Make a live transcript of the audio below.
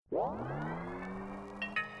Oh,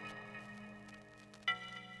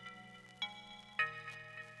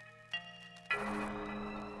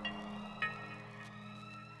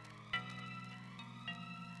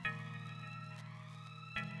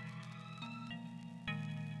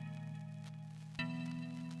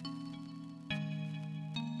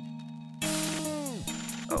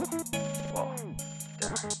 whoa,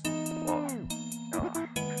 down,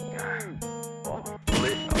 whoa,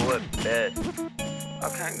 Boyard Bes. I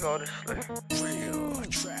can't go to sleep. Real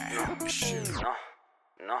trap shit.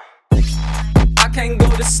 No. I can't go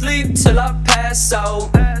to sleep till I pass out.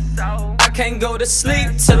 I can't go to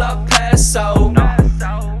sleep till I pass out.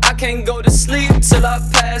 I can't go to sleep till I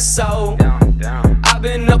pass out. I've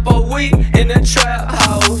been up all week in the trap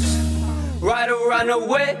house. Right around the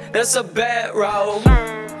way, that's a bad road.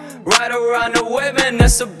 Right around the way, man,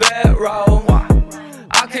 that's a bad road.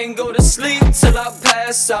 I can't go to sleep till I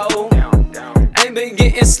pass out. Ain't been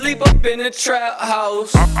getting sleep up in the trap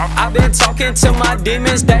house. I've been talking to my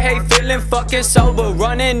demons, they hate feeling fucking sober.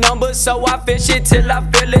 Running numbers, so I fish it till I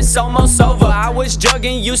feel it's almost over. I was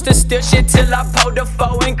jugging, used to steal shit till I pulled the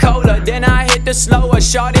 4 and cola. Then I hit the slower,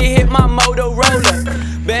 shawty hit my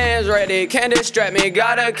Motorola. Bands ready, can't distract me,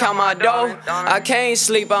 gotta count my dough. I can't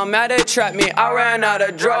sleep, I'm at it, trap me, I ran out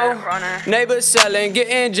of dough. Neighbors selling,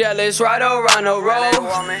 getting jealous, right around the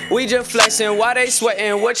road. We just flexing, why they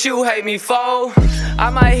sweating, what you hate me for? I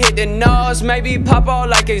might hit the nose, maybe pop all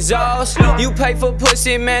like exhaust. You pay for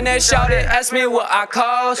pussy, man, that shawty ask me what I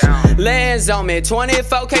cost. Lands on me,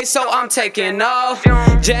 24K, so I'm taking off.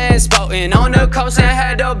 Jan spouting on the coast and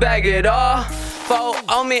had to bag it off.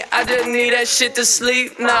 On me, I just need that shit to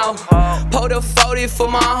sleep now. Pull the 40 for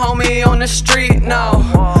my homie on the street now.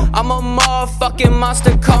 I'm a motherfucking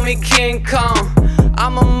monster, call me King Kong.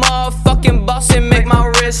 I'm a motherfucking boss and make my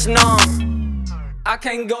wrist numb. I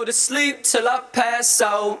can't go to sleep till I pass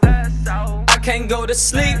out. I can't go to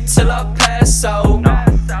sleep till I pass out.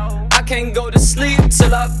 I can't go to sleep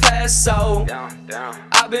till I pass out.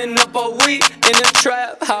 I've been up all week in the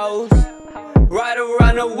trap house. Right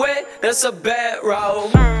around the way, that's a bad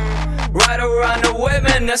road. Right around the way,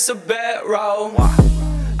 man, that's a bad road.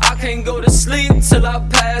 I can't go to sleep till I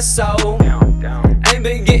pass out. Ain't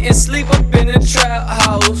been getting sleep up in the trap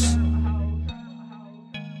house.